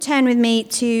Turn with me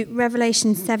to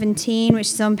Revelation 17, which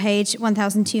is on page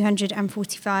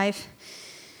 1245.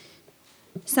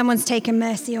 Someone's taken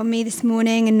mercy on me this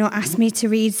morning and not asked me to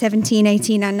read 17,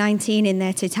 18, and 19 in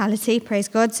their totality. Praise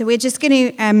God. So we're just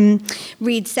going to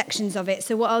read sections of it.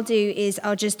 So what I'll do is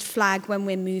I'll just flag when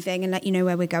we're moving and let you know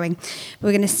where we're going. We're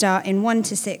going to start in 1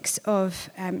 to 6 of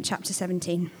chapter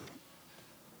 17.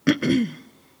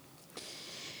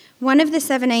 One of the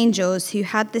 7 angels who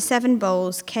had the 7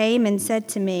 bowls came and said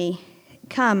to me,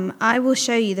 "Come, I will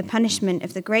show you the punishment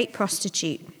of the great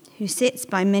prostitute who sits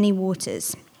by many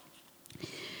waters.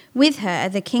 With her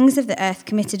the kings of the earth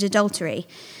committed adultery,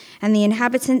 and the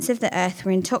inhabitants of the earth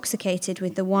were intoxicated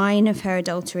with the wine of her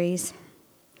adulteries."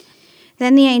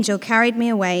 Then the angel carried me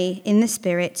away in the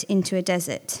spirit into a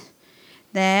desert.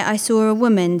 There I saw a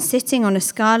woman sitting on a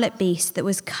scarlet beast that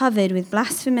was covered with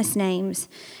blasphemous names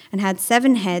and had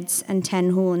 7 heads and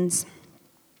 10 horns.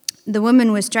 The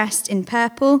woman was dressed in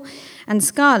purple and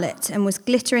scarlet and was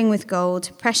glittering with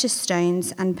gold, precious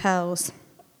stones, and pearls.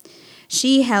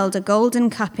 She held a golden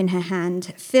cup in her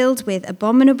hand, filled with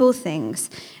abominable things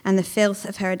and the filth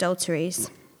of her adulteries.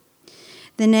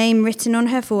 The name written on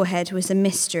her forehead was a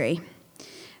mystery: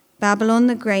 Babylon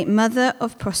the Great, mother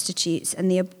of prostitutes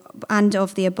and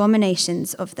of the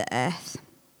abominations of the earth.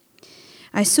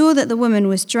 I saw that the woman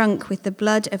was drunk with the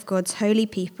blood of God's holy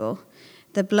people,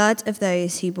 the blood of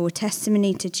those who bore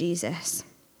testimony to Jesus.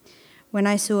 When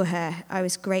I saw her, I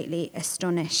was greatly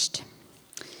astonished.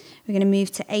 We're going to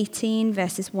move to 18,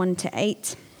 verses 1 to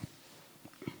 8.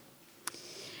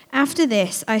 After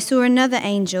this, I saw another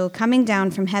angel coming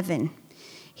down from heaven.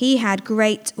 He had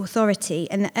great authority,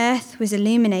 and the earth was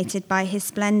illuminated by his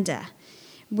splendor.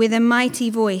 With a mighty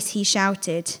voice he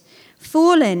shouted,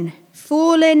 "Fallen,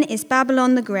 fallen is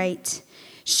Babylon the Great.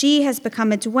 She has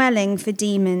become a dwelling for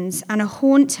demons and a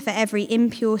haunt for every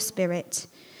impure spirit,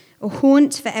 a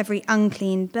haunt for every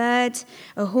unclean bird,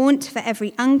 a haunt for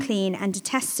every unclean and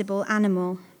detestable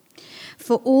animal.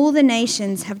 For all the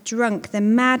nations have drunk the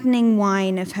maddening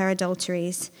wine of her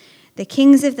adulteries. The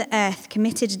kings of the earth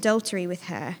committed adultery with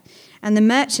her, and the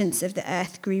merchants of the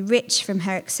earth grew rich from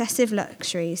her excessive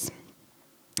luxuries."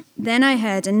 Then I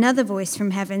heard another voice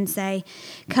from heaven say,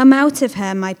 "Come out of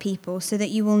her, my people, so that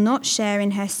you will not share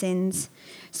in her sins,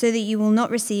 so that you will not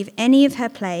receive any of her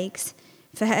plagues.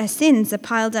 For her sins are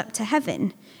piled up to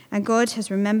heaven, and God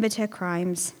has remembered her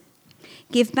crimes.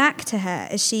 Give back to her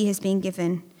as she has been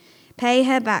given. Pay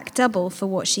her back double for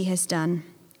what she has done.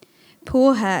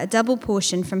 Pour her a double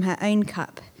portion from her own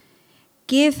cup.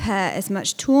 Give her as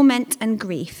much torment and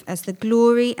grief as the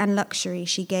glory and luxury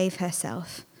she gave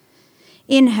herself.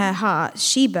 In her heart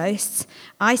she boasts,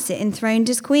 'I sit enthroned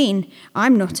as queen.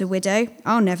 I'm not a widow.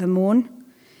 I'll never mourn.'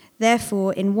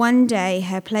 Therefore, in one day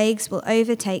her plagues will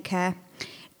overtake her,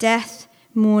 death,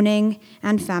 mourning,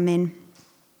 and famine.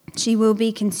 She will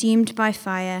be consumed by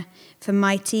fire, for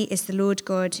mighty is the Lord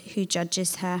God who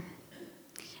judges her."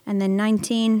 And then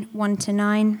 19, 1 to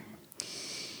 9.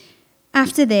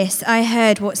 After this, I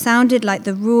heard what sounded like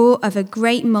the roar of a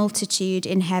great multitude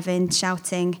in heaven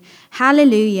shouting,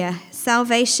 "Hallelujah!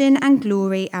 Salvation and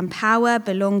glory and power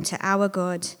belong to our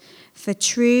God, for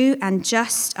true and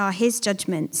just are his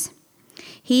judgments.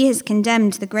 He has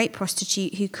condemned the great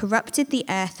prostitute who corrupted the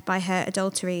earth by her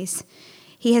adulteries.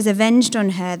 He has avenged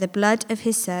on her the blood of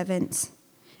his servants."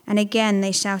 And again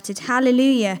they shouted,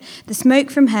 "Hallelujah! The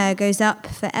smoke from her goes up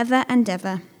forever and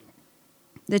ever."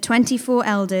 The 24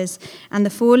 elders and the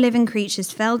 4 living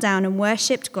creatures fell down and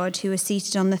worshipped God who was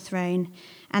seated on the throne,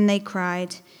 and they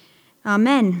cried,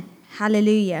 "Amen,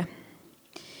 hallelujah."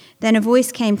 Then a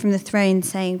voice came from the throne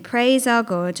saying, "Praise our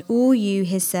God, all you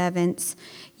his servants,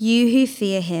 you who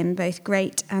fear him, both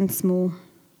great and small."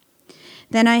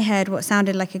 Then I heard what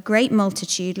sounded like a great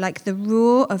multitude, like the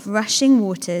roar of rushing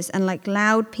waters and like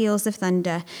loud peals of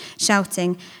thunder,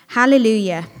 shouting,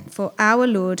 "Hallelujah, for our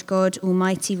Lord God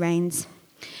Almighty reigns.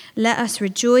 Let us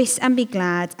rejoice and be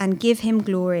glad and give him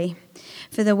glory.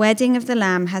 For the wedding of the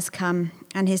Lamb has come,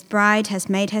 and his bride has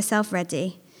made herself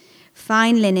ready.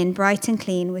 Fine linen, bright and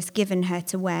clean, was given her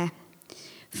to wear."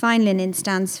 Fine linen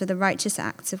stands for the righteous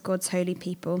acts of God's holy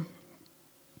people.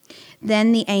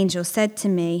 Then the angel said to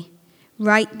me,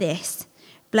 "Write this: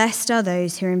 Blessed are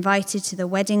those who are invited to the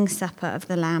wedding supper of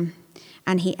the Lamb."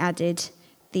 And he added,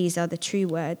 "These are the true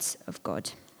words of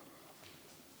God."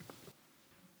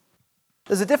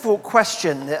 There's a difficult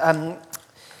question that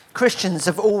Christians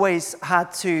have always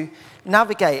had to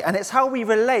navigate, and it's how we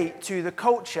relate to the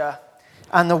culture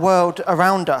and the world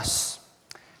around us.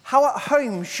 How at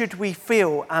home should we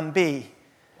feel and be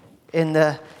in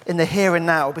the here and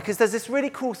now, because there's this really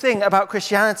cool thing about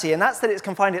Christianity, and that's that it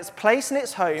can find its place and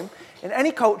its home in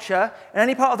any culture, in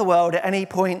any part of the world, at any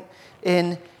point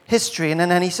in history and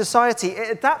in any society.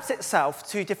 It adapts itself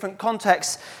to different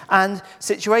contexts and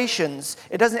situations.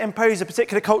 It doesn't impose a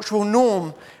particular cultural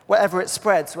norm wherever it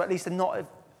spreads, or at least not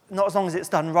as long as it's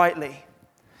done rightly.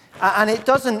 And it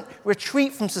doesn't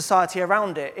retreat from society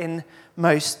around it in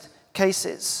most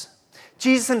cases.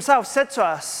 Jesus himself said to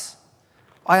us,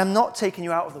 I am not taking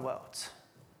you out of the world,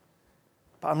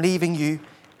 but I'm leaving you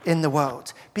in the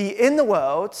world. Be in the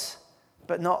world,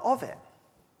 but not of it.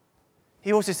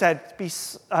 He also said, be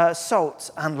salt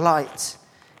and light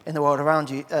in the world around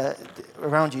you,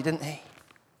 didn't he?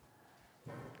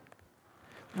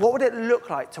 What would it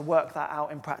look like to work that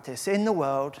out in practice? In the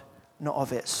world, not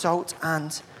of it. Salt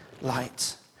and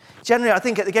light. Generally, I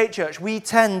think at the Gate Church, we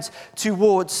tend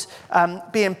towards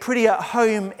being pretty at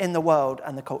home in the world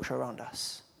and the culture around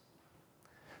us.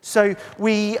 So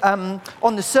we, on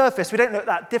the surface, we don't look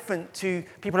that different to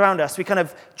people around us. We kind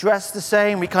of dress the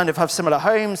same. We kind of have similar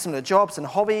homes, similar jobs and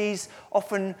hobbies,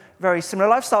 often very similar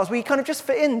lifestyles. We kind of just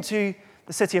fit into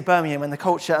the city of Birmingham and the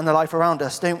culture and the life around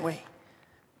us, don't we?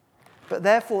 But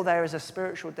therefore, there is a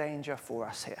spiritual danger for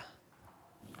us here.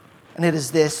 And it is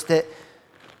this, that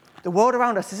the world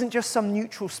around us isn't just some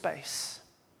neutral space,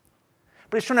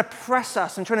 but it's trying to press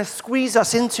us and trying to squeeze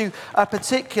us into a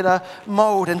particular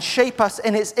mold and shape us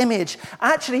in its image.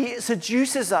 Actually, it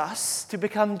seduces us to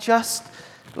become just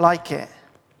like it.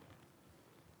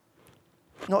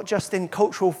 Not just in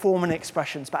cultural form and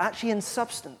expressions, but actually in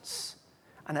substance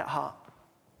and at heart.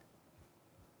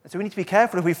 And so we need to be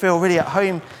careful if we feel really at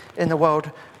home in the world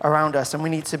around us, and we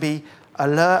need to be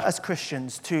alert as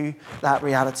Christians to that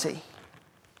reality.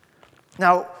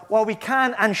 Now, while we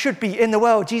can and should be in the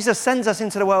world, Jesus sends us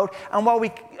into the world, and while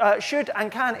we should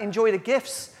and can enjoy the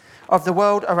gifts of the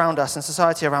world around us and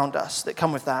society around us that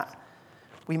come with that,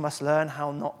 we must learn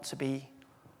how not to be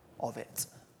of it.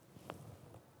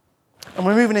 And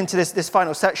we're moving into this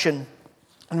final section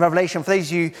in Revelation. For those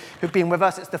of you who've been with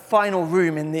us, it's the final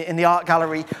room in the art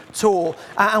gallery tour.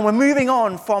 And we're moving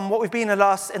on from what we've been in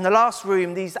the last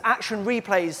room, these action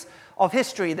replays of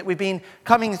history that we've been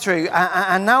coming through.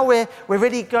 And now we're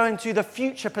really going to the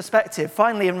future perspective.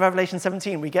 Finally, in Revelation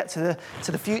 17, we get to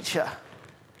the future.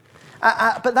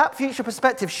 But that future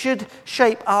perspective should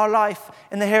shape our life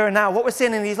in the here and now. What we're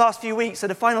seeing in these last few weeks are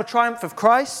the final triumph of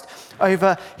Christ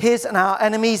over his and our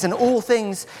enemies, and all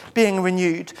things being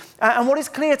renewed. And what is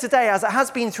clear today, as it has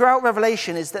been throughout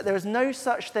Revelation, is that there is no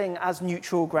such thing as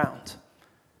neutral ground.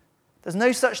 There's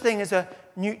no such thing as a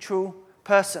neutral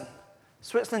person.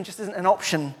 Switzerland just isn't an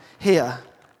option here.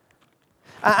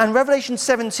 And Revelation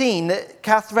 17, that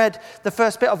Kath read the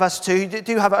first bit of us to,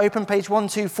 do have it open, page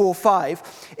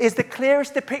 1245, is the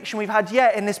clearest depiction we've had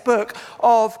yet in this book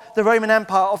of the Roman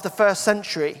Empire of the first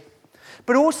century,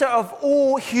 but also of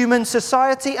all human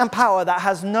society and power that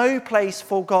has no place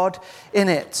for God in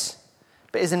it,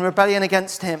 but is in rebellion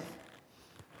against him.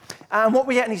 And what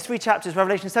we get in these three chapters,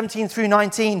 Revelation 17 through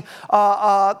 19,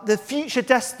 are the future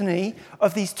destiny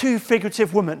of these two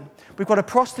figurative women. We've got a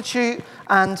prostitute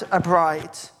and a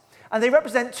bride. And they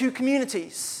represent two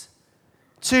communities,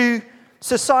 two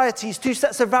societies, two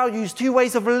sets of values, two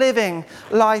ways of living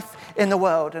life in the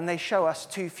world. And they show us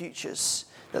two futures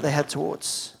that they head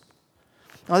towards.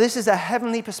 Now, this is a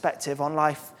heavenly perspective on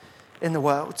life in the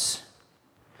world.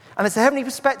 And it's a heavenly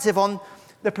perspective on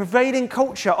the prevailing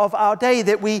culture of our day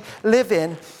that we live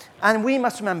in. And we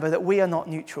must remember that we are not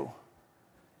neutral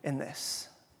in this.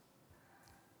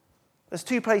 There's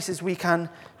two places we can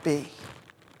be.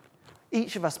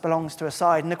 Each of us belongs to a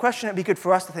side. And the question that would be good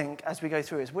for us to think as we go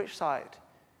through is, which side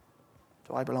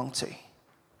do I belong to?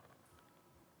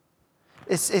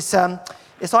 It's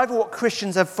either what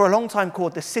Christians have for a long time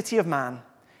called the city of man,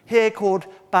 here called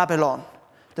Babylon,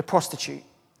 the prostitute,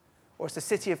 or it's the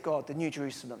city of God, the New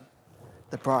Jerusalem,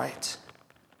 the bride.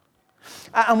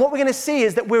 And what we're going to see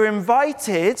is that we're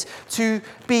invited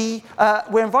by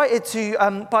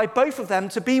both of them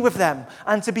to be with them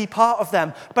and to be part of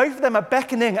them. Both of them are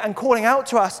beckoning and calling out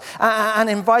to us and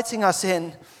inviting us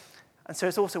in. And so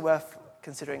it's also worth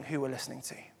considering who we're listening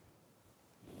to.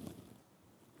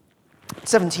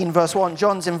 17 verse 1,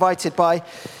 John's invited by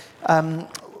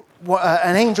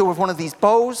an angel with one of these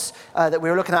bowls that we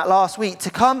were looking at last week to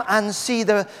come and see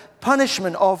the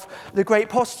punishment of the great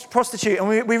prostitute. And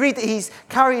we read that he's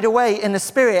carried away in the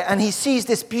spirit and he sees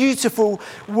this beautiful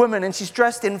woman, and she's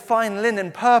dressed in fine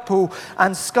linen, purple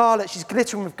and scarlet. She's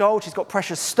glittering with gold. She's got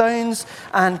precious stones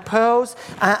and pearls.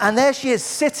 And there she is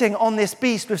sitting on this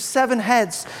beast with 7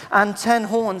 heads and 10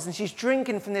 horns. And she's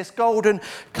drinking from this golden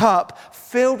cup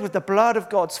filled with the blood of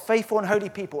God's faithful and holy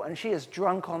people. And she is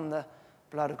drunk on the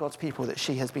blood of God's people that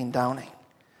she has been downing.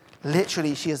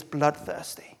 Literally, she is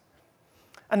bloodthirsty.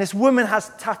 And this woman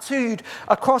has tattooed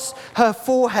across her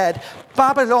forehead,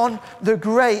 Babylon the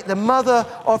Great, the mother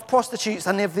of prostitutes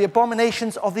and of the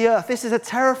abominations of the earth. This is a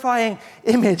terrifying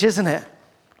image, isn't it?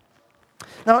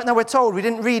 Now we're told, we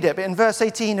didn't read it, but in verse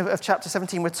 18 of chapter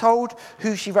 17, we're told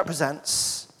who she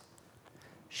represents.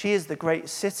 She is the great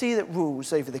city that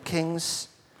rules over the kings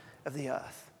of the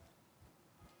earth.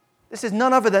 This is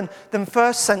none other than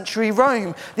first century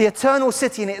Rome, the eternal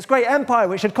city and its great empire,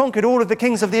 which had conquered all of the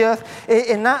kings of the earth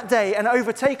in that day and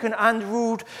overtaken and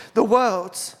ruled the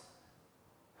world.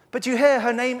 But you hear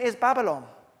her name is Babylon.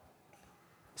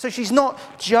 So she's not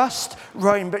just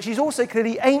Rome, but she's also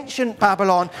clearly ancient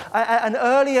Babylon, an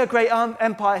earlier great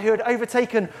empire who had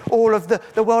overtaken all of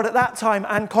the world at that time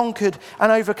and conquered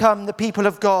and overcome the people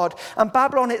of God. And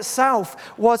Babylon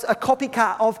itself was a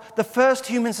copycat of the first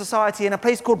human society in a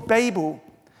place called Babel,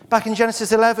 back in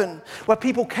Genesis 11, where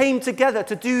people came together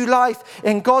to do life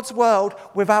in God's world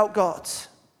without God.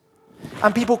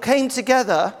 And people came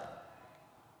together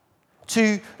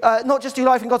to not just do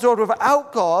life in God's world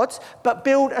without God, but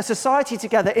build a society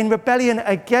together in rebellion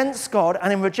against God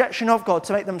and in rejection of God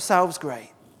to make themselves great.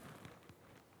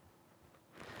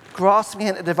 Grasping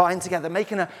into the divine together,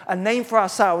 making a name for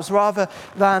ourselves rather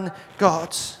than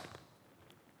God.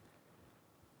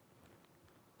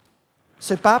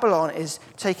 So Babylon is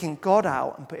taking God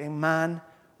out and putting man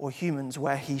or humans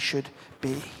where he should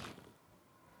be.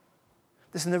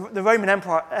 Listen, the Roman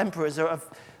emperors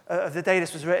of the day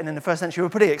this was written in the first century were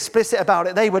pretty explicit about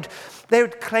it. They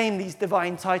would claim these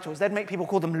divine titles. They'd make people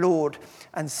call them Lord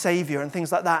and Savior and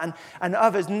things like that. And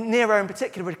others, Nero in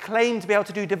particular, would claim to be able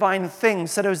to do divine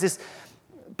things. So there was this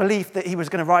belief that he was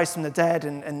going to rise from the dead,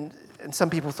 and some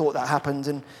people thought that happened.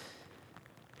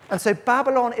 And so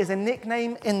Babylon is a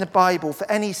nickname in the Bible for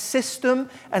any system,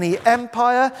 any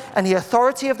empire, any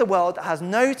authority of the world that has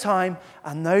no time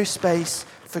and no space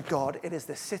for God. It is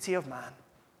the city of man.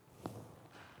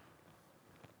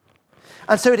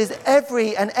 And so it is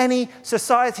every and any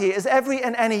society, it is every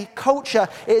and any culture,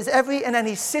 it is every and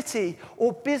any city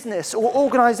or business or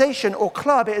organization or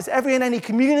club, it is every and any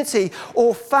community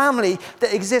or family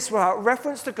that exists without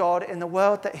reference to God in the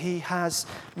world that he has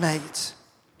made.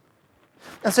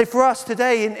 And so for us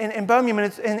today in Birmingham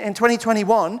in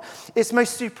 2021, it's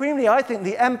most supremely, I think,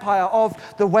 the empire of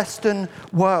the Western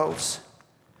world.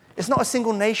 It's not a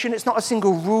single nation, it's not a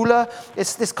single ruler,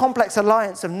 it's this complex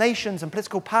alliance of nations and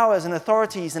political powers and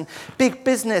authorities and big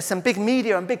business and big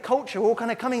media and big culture all kind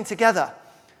of coming together.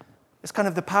 It's kind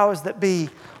of the powers that be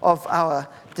of our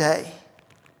day.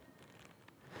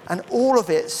 And all of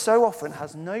it so often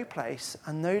has no place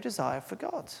and no desire for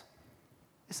God.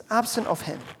 It's absent of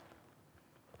him.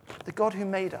 The God who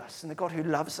made us and the God who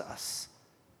loves us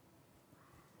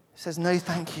says no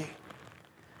thank you.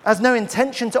 Has no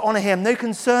intention to honor him, no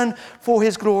concern for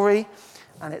his glory,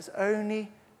 and its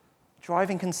only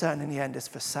driving concern in the end is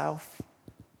for self,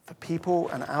 for people,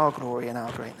 and our glory and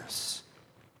our greatness.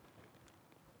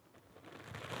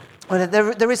 Well,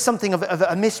 there is something of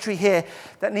a mystery here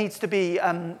that needs to be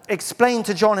explained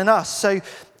to John and us. So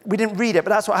we didn't read it, but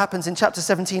that's what happens in chapter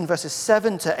 17, verses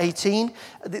 7 to 18.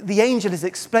 The angel is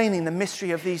explaining the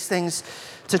mystery of these things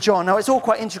to John. Now, it's all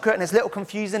quite intricate and it's a little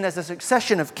confusing. There's a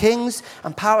succession of kings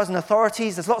and powers and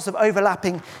authorities. There's lots of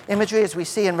overlapping imagery, as we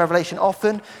see in Revelation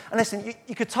often. And listen,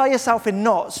 you could tie yourself in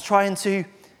knots trying to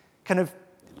kind of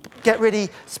get really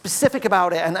specific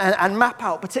about it and map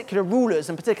out particular rulers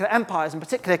and particular empires and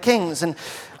particular kings and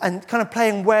kind of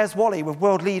playing Where's Wally with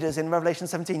world leaders in Revelation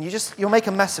 17. You'll make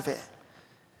a mess of it.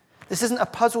 This isn't a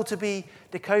puzzle to be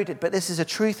decoded, but this is a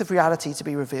truth of reality to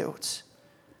be revealed.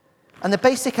 And the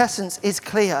basic essence is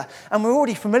clear. And we're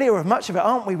already familiar with much of it,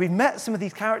 aren't we? We've met some of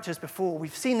these characters before.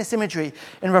 We've seen this imagery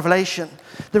in Revelation.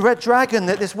 The red dragon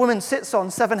that this woman sits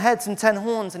on, 7 heads and 10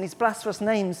 horns, and these blasphemous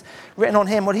names written on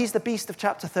him. Well, he's the beast of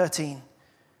chapter 13.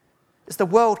 It's the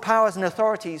world powers and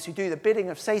authorities who do the bidding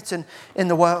of Satan in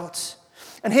the world.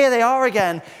 And here they are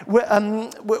again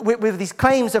with these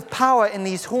claims of power in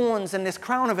these horns and this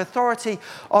crown of authority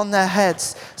on their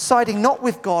heads, siding not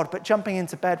with God, but jumping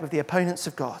into bed with the opponents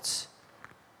of God.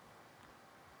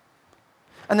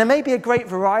 And there may be a great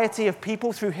variety of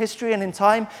people through history and in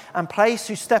time and place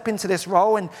who step into this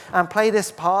role and play this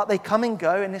part. They come and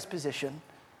go in this position.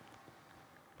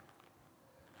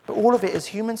 But all of it is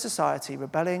human society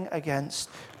rebelling against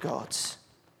God's.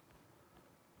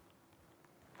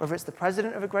 Whether it's the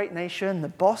president of a great nation, the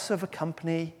boss of a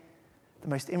company, the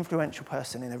most influential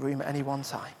person in a room at any one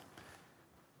time.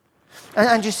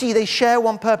 And you see, they share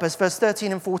one purpose, verse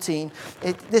 13 and 14.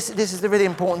 This is the really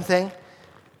important thing.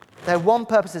 Their one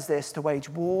purpose is this, to wage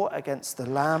war against the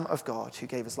Lamb of God who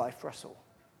gave his life for us all.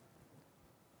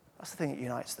 That's the thing that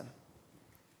unites them.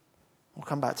 We'll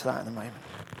come back to that in a moment.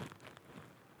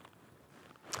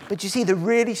 But you see, the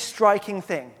really striking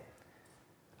thing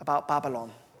about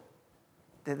Babylon,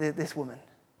 this woman,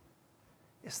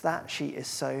 is that she is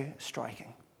so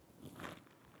striking.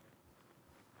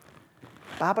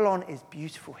 Babylon is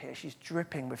beautiful here. She's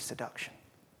dripping with seduction.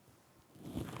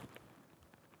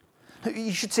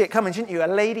 You should see it coming, shouldn't you? A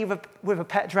lady with a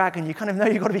pet dragon. You kind of know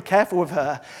you've got to be careful with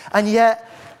her. And yet,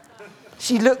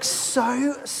 she looks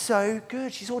so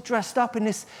good. She's all dressed up in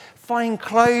this fine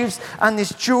clothes and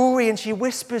this jewelry, and she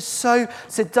whispers so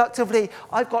seductively,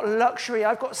 I've got luxury,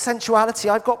 I've got sensuality,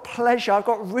 I've got pleasure, I've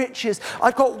got riches,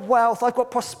 I've got wealth, I've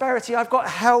got prosperity, I've got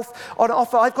health on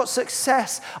offer, I've got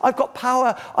success, I've got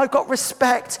power, I've got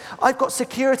respect, I've got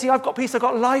security, I've got peace, I've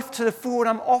got life to the full, and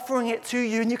I'm offering it to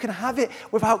you, and you can have it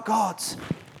without God.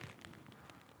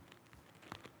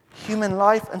 Human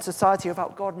life and society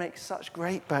without God makes such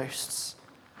great boasts,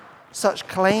 such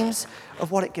claims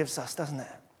of what it gives us, doesn't it?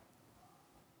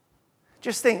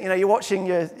 Just think, you're watching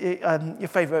your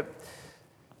favorite,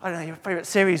 your favorite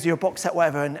series, your box set,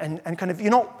 whatever, and kind of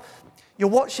you're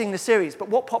watching the series, but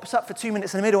what pops up for 2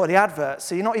 minutes in the middle are the adverts,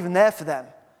 so you're not even there for them.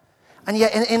 And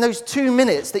yet in those 2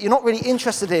 minutes that you're not really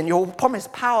interested in, you're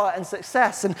promised power and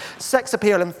success and sex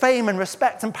appeal and fame and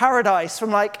respect and paradise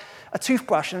from like a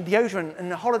toothbrush and a deodorant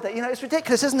and a holiday. It's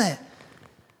ridiculous, isn't it?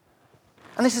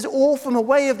 And this is all from a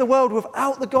way of the world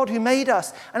without the God who made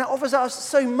us. And it offers us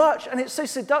so much, and it's so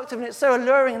seductive, and it's so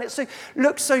alluring, and it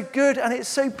looks so good, and it's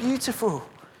so beautiful.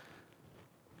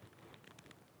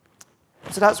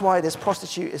 So that's why this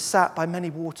prostitute is sat by many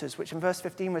waters, which in verse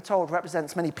 15 we're told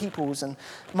represents many peoples and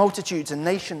multitudes and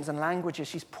nations and languages.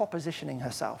 She's propositioning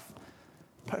herself,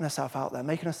 putting herself out there,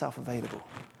 making herself available.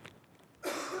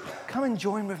 Come and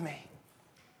join with me.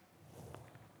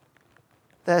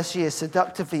 There she is,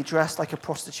 seductively dressed like a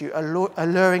prostitute,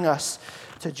 alluring us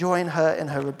to join her in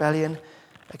her rebellion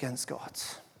against God.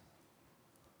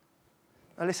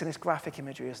 Now listen, it's graphic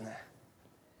imagery, isn't it?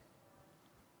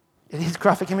 It is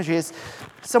graphic imagery. It's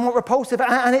somewhat repulsive,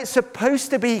 and it's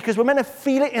supposed to be, because we're meant to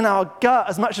feel it in our gut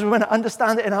as much as we're meant to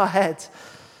understand it in our head.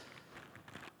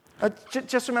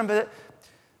 Just remember that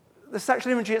the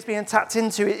sexual imagery that's being tapped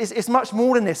into is much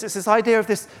more than this. It's this idea of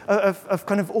this, of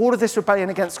kind of all of this rebellion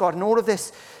against God and all of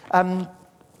this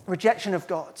rejection of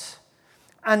God.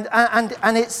 And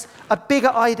it's a bigger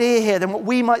idea here than what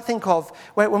we might think of.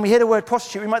 When we hear the word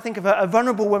prostitute, we might think of a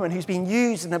vulnerable woman who's been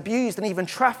used and abused and even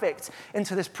trafficked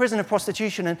into this prison of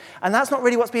prostitution. And that's not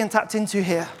really what's being tapped into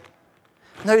here.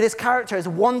 No, this character is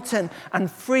wanton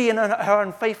and free in her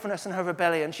unfaithfulness and her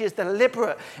rebellion. She is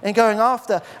deliberate in going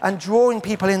after and drawing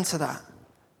people into that.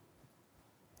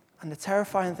 And the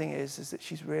terrifying thing is that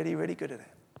she's really, really good at it.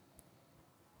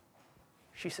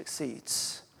 She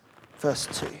succeeds. Verse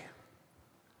 2.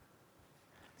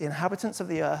 The inhabitants of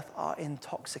the earth are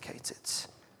intoxicated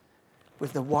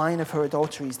with the wine of her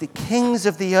adulteries. The kings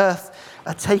of the earth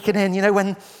are taken in.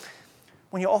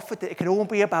 When you're offered that it can all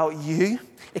be about you,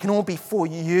 it can all be for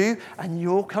you and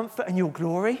your comfort and your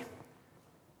glory, you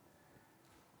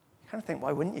kind of think,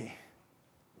 why wouldn't you?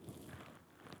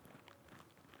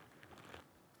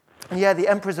 And yeah, the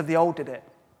emperors of the old did it.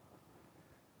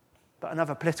 But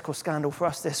another political scandal for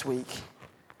us this week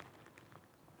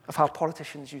of how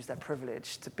politicians use their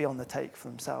privilege to be on the take for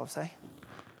themselves,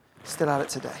 Still at it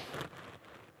today.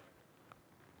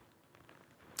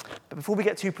 But before we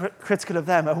get too critical of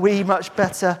them, are we much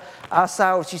better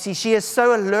ourselves? You see, she is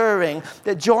so alluring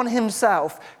that John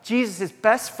himself, Jesus'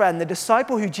 best friend, the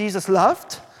disciple who Jesus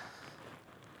loved,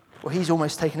 well, he's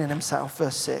almost taken in himself.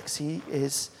 Verse 6, he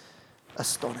is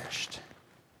astonished.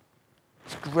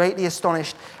 He's greatly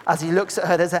astonished as he looks at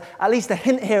her. There's at least a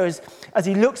hint here as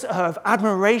he looks at her of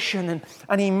admiration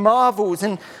and he marvels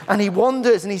and he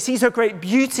wonders and he sees her great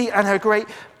beauty and her great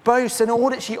boast and all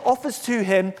that she offers to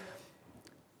him.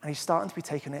 And he's starting to be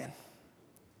taken in.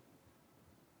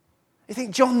 You think,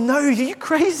 John, no, are you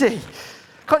crazy?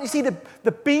 Can't you see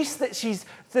the beast that she's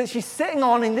sitting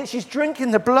on and that she's drinking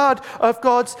the blood of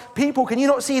God's people? Can you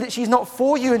not see that she's not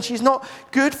for you and she's not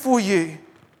good for you?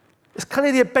 It's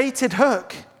clearly a baited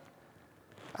hook.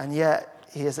 And yet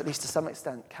he is, at least to some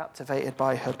extent, captivated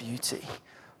by her beauty,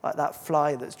 like that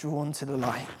fly that's drawn to the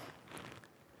light,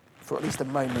 for at least a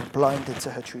moment blinded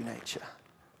to her true nature.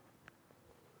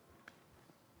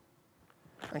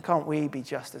 And can't we be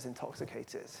just as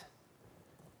intoxicated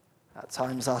at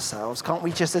times ourselves? Can't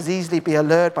we just as easily be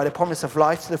allured by the promise of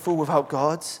life to the full without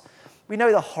God? We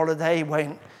know the holiday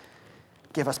won't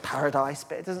give us paradise,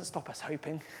 but it doesn't stop us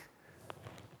hoping.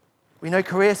 We know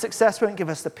career success won't give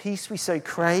us the peace we so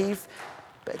crave,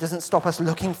 but it doesn't stop us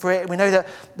looking for it. We know that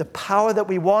the power that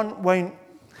we want won't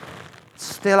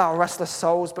still our restless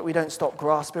souls, but we don't stop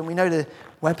grasping. We know the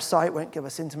website won't give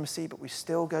us intimacy, but we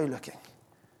still go looking.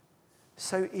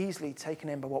 So easily taken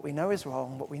in by what we know is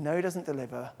wrong, what we know doesn't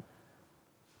deliver,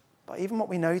 but even what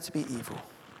we know to be evil.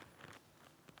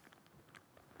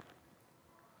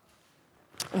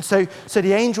 And so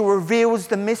the angel reveals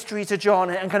the mystery to John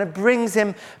and kind of brings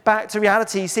him back to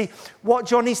reality. You see, what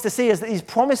John needs to see is that these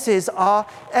promises are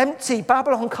empty.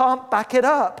 Babylon can't back it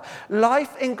up.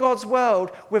 Life in God's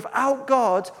world without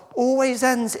God always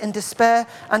ends in despair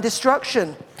and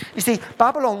destruction. You see,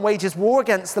 Babylon wages war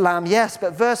against the Lamb, yes,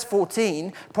 but verse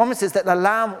 14 promises that the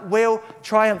Lamb will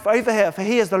triumph over her, for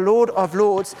he is the Lord of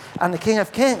lords and the King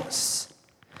of kings.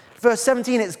 Verse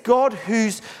 17, it's God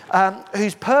whose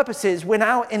purposes win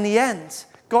out in the end.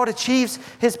 God achieves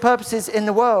his purposes in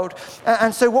the world.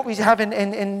 And so what we have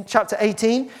in chapter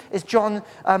 18 is John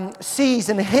sees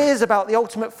and hears about the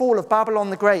ultimate fall of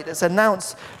Babylon the Great. It's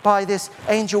announced by this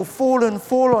angel, fallen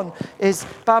is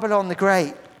Babylon the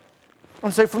Great.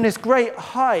 And so from this great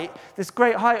height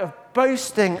of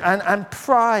boasting and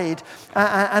pride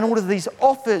and all of these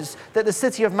offers that the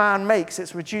city of man makes,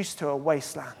 it's reduced to a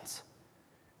wasteland.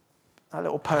 That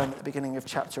little poem at the beginning of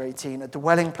chapter 18, a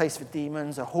dwelling place for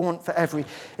demons, a haunt for every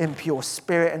impure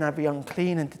spirit and every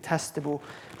unclean and detestable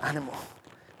animal.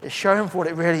 It's shown for what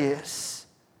it really is.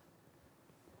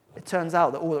 It turns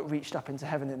out that all that reached up into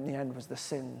heaven in the end was the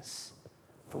sins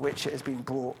for which it has been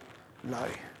brought low.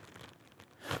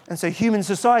 And so human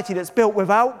society that's built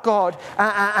without God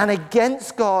and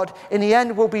against God in the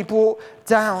end will be brought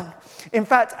down. In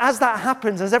fact, as that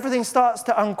happens, as everything starts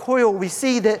to uncoil, we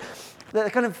see that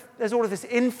there's all of this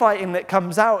infighting that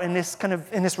comes out in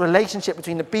this relationship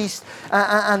between the beast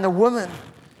and the woman.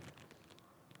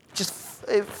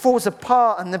 It falls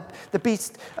apart, and the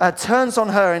beast turns on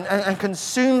her and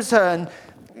consumes her, and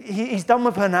he's done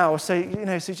with her now. So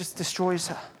he just destroys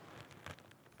her.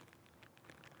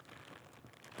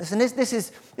 Listen, this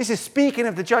is speaking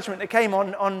of the judgment that came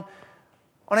on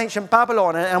ancient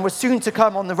Babylon and was soon to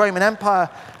come on the Roman Empire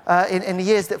in the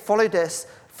years that followed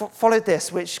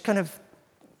this, which kind of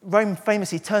Rome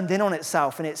famously turned in on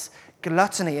itself and its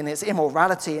gluttony and its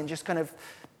immorality and just it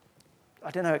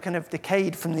kind of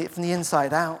decayed from the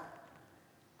inside out.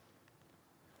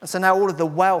 And so now all of the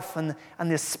wealth and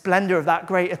the splendor of that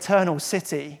great eternal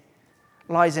city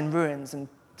lies in ruins, and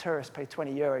tourists pay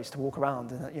 €20 to walk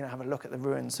around and have a look at the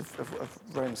ruins of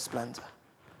Rome's splendor.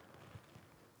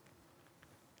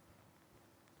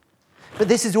 But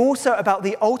this is also about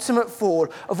the ultimate fall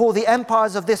of all the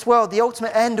empires of this world, the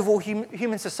ultimate end of all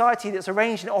human society that's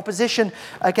arranged in opposition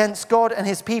against God and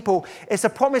his people. It's a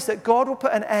promise that God will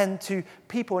put an end to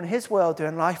people in his world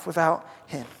doing life without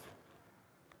him.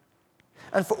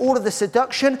 And for all of the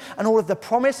seduction and all of the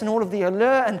promise and all of the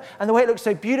allure and the way it looks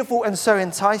so beautiful and so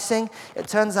enticing, it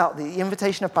turns out the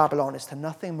invitation of Babylon is to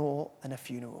nothing more than a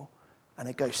funeral and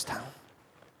a ghost town.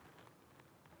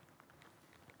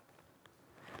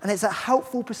 And it's a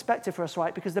helpful perspective for us,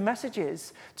 right? Because the message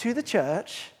is, to the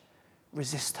church,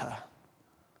 resist her.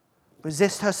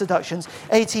 Resist her seductions.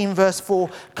 18 verse 4,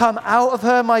 come out of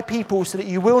her, my people, so that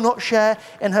you will not share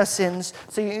in her sins,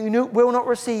 so you will not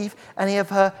receive any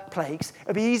of her plagues. It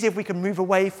would be easy if we could move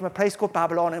away from a place called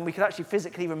Babylon and we could actually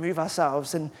physically remove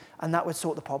ourselves, and that would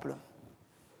sort the problem.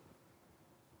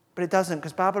 But it doesn't,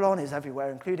 because Babylon is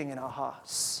everywhere, including in our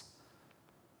hearts.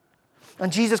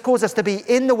 And Jesus calls us to be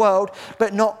in the world,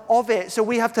 but not of it. So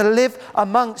we have to live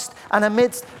amongst and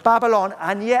amidst Babylon,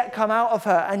 and yet come out of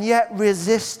her, and yet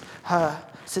resist her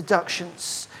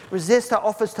seductions. Resist her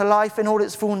offers to life in all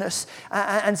its fullness,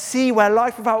 and see where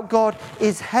life without God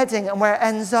is heading and where it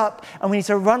ends up. And we need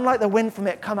to run like the wind from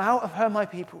it. Come out of her, my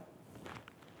people.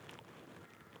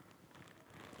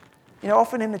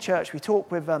 Often in the church, we talk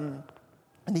with, in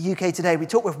the UK today, we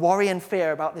talk with worry and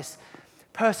fear about this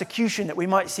persecution that we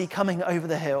might see coming over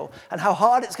the hill and how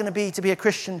hard it's going to be a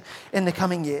Christian in the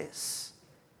coming years.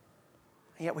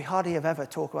 And yet we hardly ever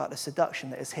talk about the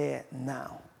seduction that is here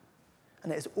now.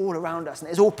 And it is all around us, and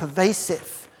it is all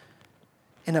pervasive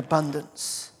in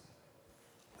abundance.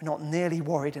 We're not nearly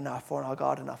worried enough or on our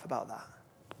guard enough about that.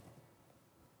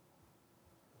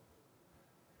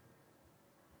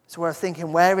 So we're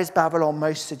thinking, where is Babylon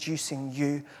most seducing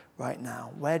you right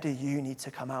now? Where do you need to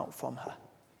come out from her?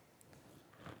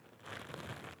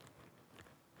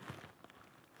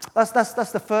 That's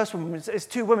the first woman. It's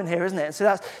two women here, isn't it?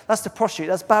 So that's the prostitute.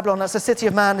 That's Babylon. That's the city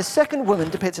of man. The second woman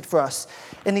depicted for us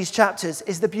in these chapters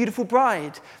is the beautiful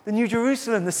bride, the New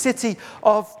Jerusalem, the city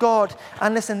of God.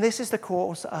 And listen, this is the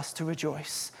cause for us to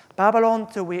rejoice. Babylon,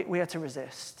 we are to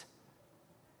resist.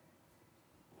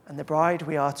 And the bride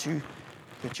we are to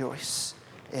rejoice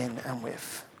in and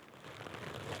with.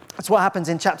 That's what happens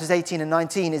in chapters 18 and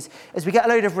 19 is we get a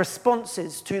load of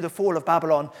responses to the fall of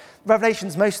Babylon.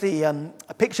 Revelation's mostly a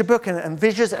picture book and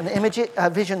visions and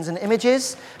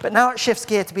images, but now it shifts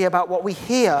gear to be about what we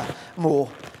hear more.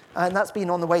 And that's been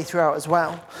on the way throughout as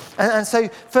well. And so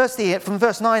firstly, from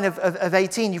verse 9 of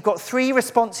 18, you've got three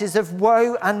responses of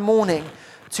woe and mourning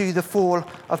to the fall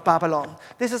of Babylon.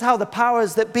 This is how the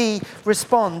powers that be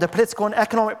respond, the political and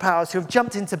economic powers who have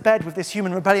jumped into bed with this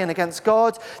human rebellion against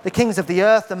God, the kings of the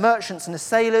earth, the merchants and the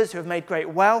sailors who have made great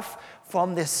wealth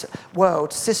from this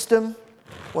world system.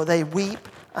 Well, they weep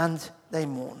and they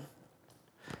mourn.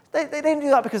 They don't do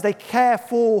that because they care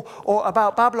for or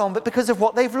about Babylon, but because of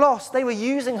what they've lost. They were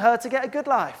using her to get a good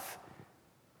life.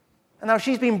 And now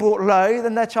she's been brought low,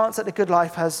 then their chance at the good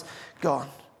life has gone.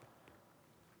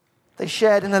 They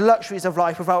shared in the luxuries of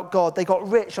life without God. They got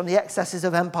rich on the excesses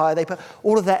of empire. They put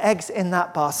all of their eggs in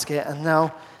that basket, and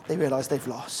now they realize they've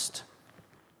lost.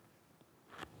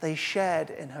 They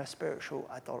shared in her spiritual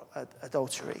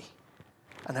adultery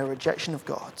and her rejection of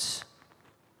God.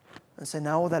 And so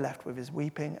now all they're left with is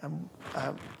weeping and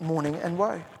mourning and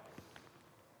woe.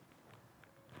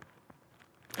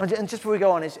 And just before we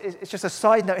go on, it's just a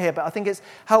side note here, but I think it's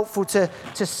helpful to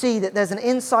see that there's an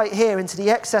insight here into the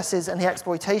excesses and the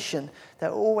exploitation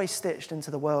that are always stitched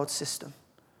into the world system.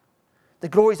 The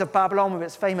glories of Babylon with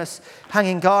its famous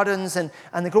hanging gardens and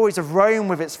the glories of Rome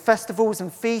with its festivals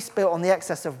and feasts built on the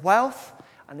excess of wealth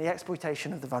and the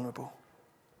exploitation of the vulnerable.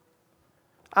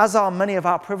 As are many of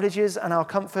our privileges and our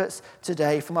comforts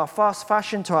today, from our fast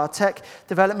fashion to our tech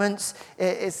developments,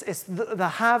 it's the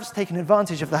haves taking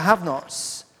advantage of the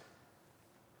have-nots.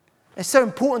 It's so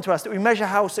important to us that we measure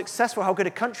how successful, how good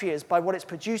a country is by what it's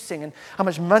producing and how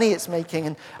much money it's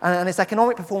making and its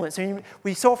economic performance. And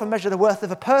we so often measure the worth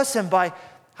of a person by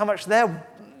how much they're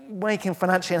making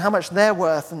financially and how much they're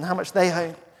worth and how much they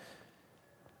own.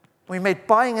 We made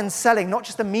buying and selling not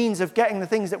just a means of getting the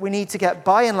things that we need to get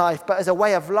by in life, but as a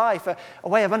way of life, a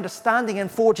way of understanding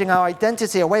and forging our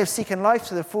identity, a way of seeking life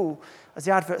to the full, as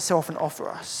the adverts so often offer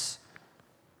us.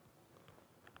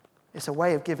 It's a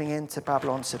way of giving in to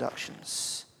Babylon's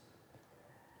seductions.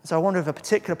 So I wonder if a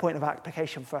particular point of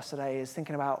application for us today is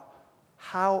thinking about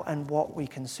how and what we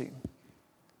consume.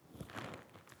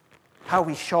 How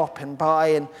we shop and buy,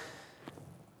 and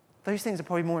those things are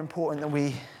probably more important than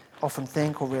we often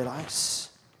think or realize.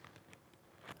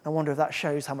 I wonder if that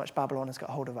shows how much Babylon has got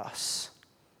hold of us.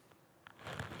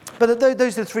 But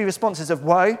those are the three responses of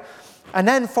woe, and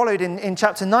then followed in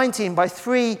chapter 19 by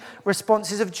three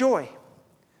responses of joy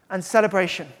and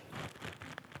celebration.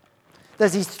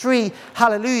 There's these three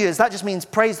hallelujahs. That just means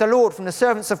praise the Lord from the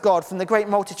servants of God, from the great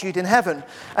multitude in heaven,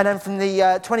 and then from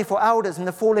the 24 elders and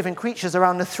the four living creatures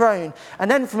around the throne,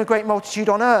 and then from a great multitude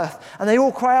on earth. And they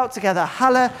all cry out together,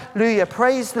 hallelujah,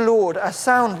 praise the Lord, a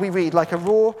sound we read like a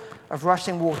roar of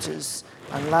rushing waters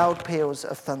and loud peals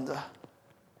of thunder.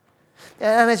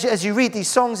 And as you read these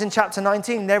songs in chapter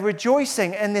 19, they're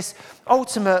rejoicing in this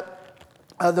ultimate,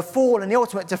 the fall and the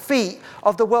ultimate defeat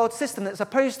of the world system that's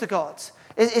opposed to God.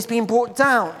 It's been brought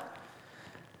down.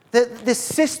 This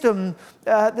system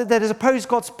that has opposed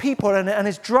God's people and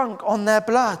is drunk on their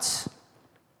blood.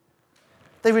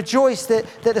 They rejoice that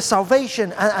the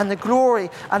salvation and the glory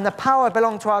and the power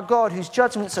belong to our God, whose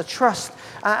judgments are trust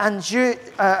and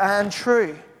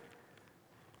true.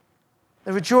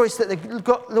 They rejoice that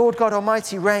the Lord God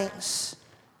Almighty reigns.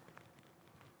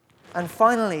 And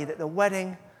finally, that the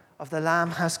wedding of the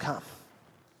Lamb has come.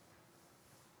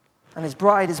 And his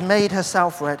bride has made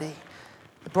herself ready.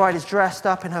 The bride is dressed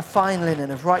up in her fine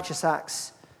linen of righteous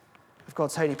acts of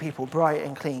God's holy people, bright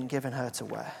and clean, given her to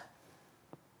wear.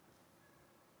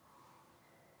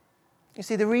 You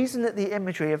see, the reason that the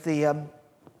imagery of the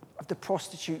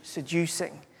prostitute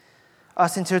seducing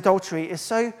us into adultery is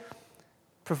so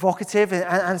provocative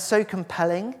and so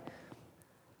compelling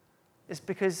is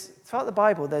because throughout the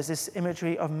Bible there's this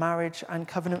imagery of marriage and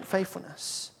covenant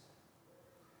faithfulness.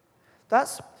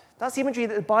 That's the imagery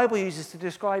that the Bible uses to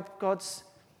describe God's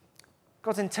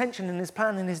intention and his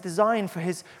plan and his design for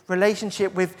his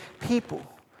relationship with people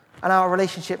and our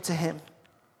relationship to him.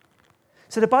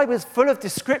 So the Bible is full of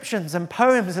descriptions and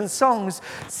poems and songs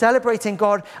celebrating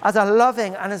God as a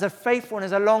loving and as a faithful and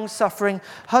as a long-suffering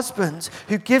husband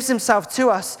who gives himself to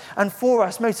us and for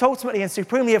us, most ultimately and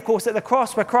supremely, of course, at the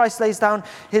cross where Christ lays down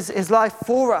his life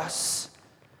for us.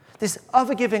 This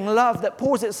other-giving love that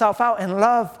pours itself out in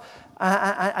love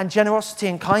and generosity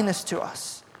and kindness to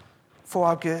us for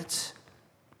our good.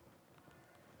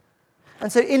 And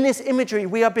so in this imagery,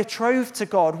 we are betrothed to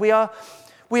God. We are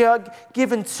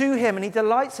given to him, and he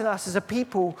delights in us as a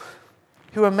people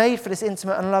who are made for this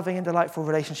intimate and loving and delightful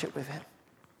relationship with him.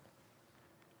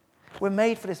 We're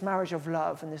made for this marriage of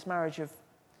love and this marriage of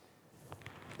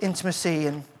intimacy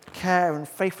and care and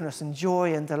faithfulness and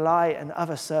joy and delight and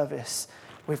other service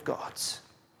with God.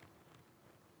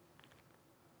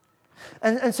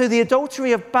 And so the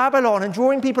adultery of Babylon and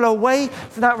drawing people away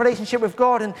from that relationship with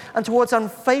God and towards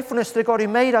unfaithfulness to the God who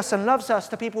made us and loves us,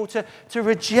 to people to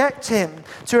reject him,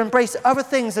 to embrace other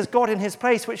things as God in his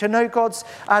place, which are no gods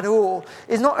at all,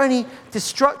 is not only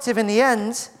destructive in the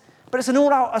end, but it's an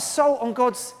all-out assault on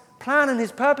God's plan and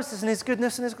his purposes and his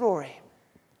goodness and his glory.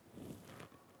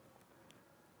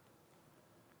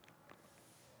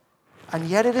 And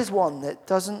yet it is one that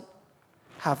doesn't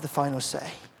have the final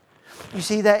say. You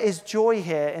see, there is joy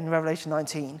here in Revelation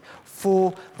 19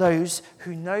 for those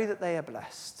who know that they are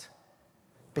blessed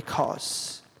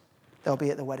because they'll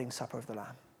be at the wedding supper of the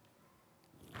Lamb.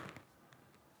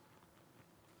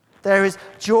 There is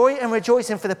joy and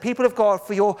rejoicing for the people of God,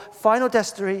 for your final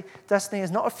destiny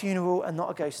is not a funeral and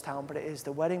not a ghost town, but it is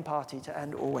the wedding party to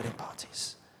end all wedding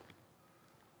parties.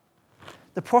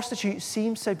 The prostitute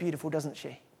seems so beautiful, doesn't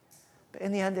she? But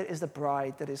in the end, it is the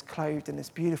bride that is clothed in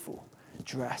this beautiful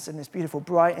dress and this beautiful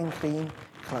bright and clean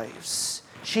clothes.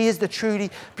 She is the truly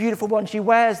beautiful one. She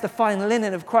wears the fine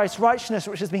linen of Christ's righteousness,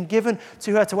 which has been given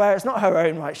to her to wear. It's not her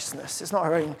own righteousness. It's not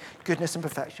her own goodness and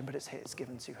perfection, but it's his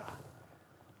given to her.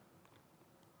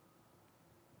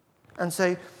 And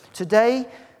so today,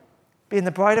 being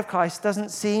the bride of Christ doesn't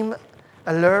seem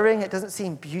alluring. It doesn't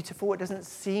seem beautiful. It doesn't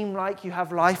seem like you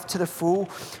have life to the full.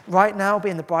 Right now,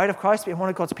 being the bride of Christ, being one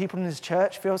of God's people in his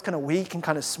church feels kind of weak and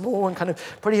kind of small and kind of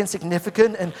pretty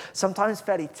insignificant and sometimes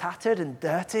fairly tattered and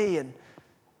dirty. And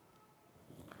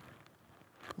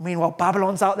meanwhile,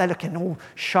 Babylon's out there looking all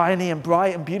shiny and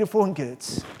bright and beautiful and good.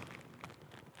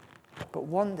 But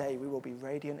one day we will be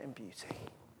radiant in beauty.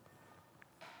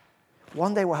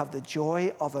 One day we'll have the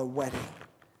joy of a wedding.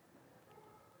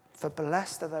 For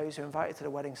blessed are those who are invited to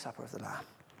the wedding supper of the Lamb.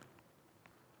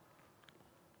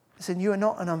 Listen, you are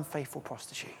not an unfaithful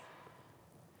prostitute.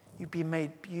 You've been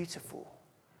made beautiful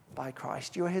by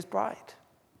Christ. You are his bride.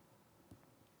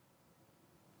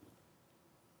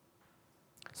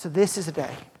 So this is a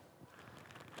day,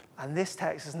 and this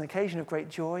text is an occasion of great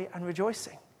joy and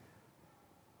rejoicing,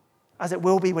 as it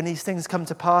will be when these things come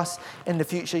to pass in the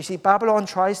future. You see, Babylon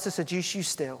tries to seduce you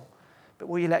still, but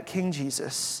will you let King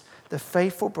Jesus, the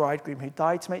faithful bridegroom who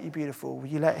died to make you beautiful, will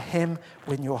you let him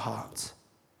win your heart?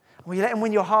 Will you let him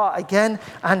win your heart again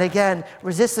and again?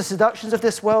 Resist the seductions of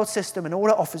this world system and all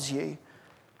it offers you.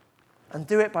 And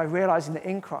do it by realizing that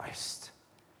in Christ,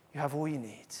 you have all you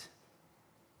need.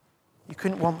 You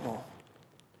couldn't want more.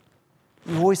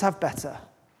 You always have better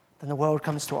than the world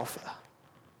comes to offer.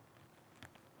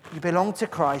 You belong to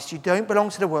Christ. You don't belong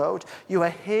to the world. You are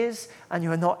his and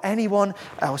you are not anyone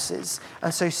else's.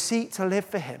 And so seek to live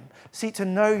for him. Seek to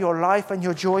know your life and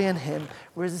your joy in him.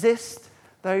 Resist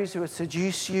those who would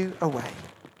seduce you away.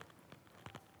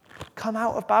 Come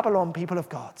out of Babylon, people of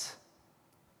God,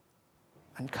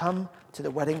 and come to the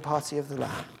wedding party of the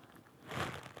Lamb.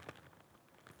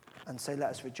 And so let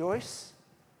us rejoice,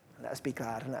 and let us be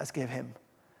glad, and let us give him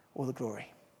all the glory.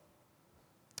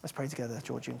 Let's pray together.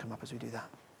 George, you can come up as we do that.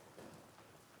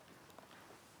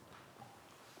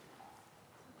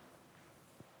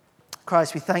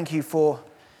 Christ, we thank you for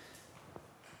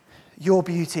your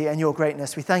beauty and your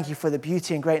greatness. We thank you for the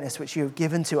beauty and greatness which you have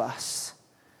given to us.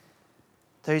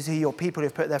 Those who are your people who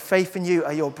have put their faith in you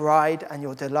are your bride and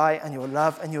your delight and your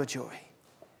love and your joy.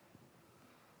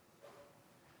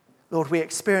 Lord, we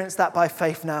experience that by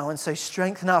faith now, and so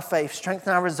strengthen our faith,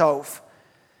 strengthen our resolve.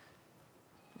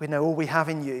 We know all we have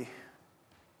in you.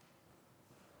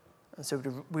 And so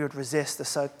we would resist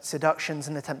the seductions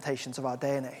and the temptations of our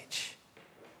day and age.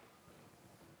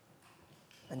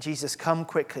 And Jesus, come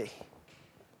quickly.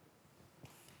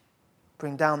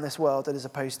 Bring down this world that is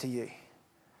opposed to you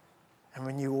and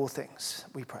renew all things,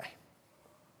 we pray.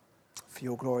 For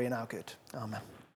your glory and our good. Amen.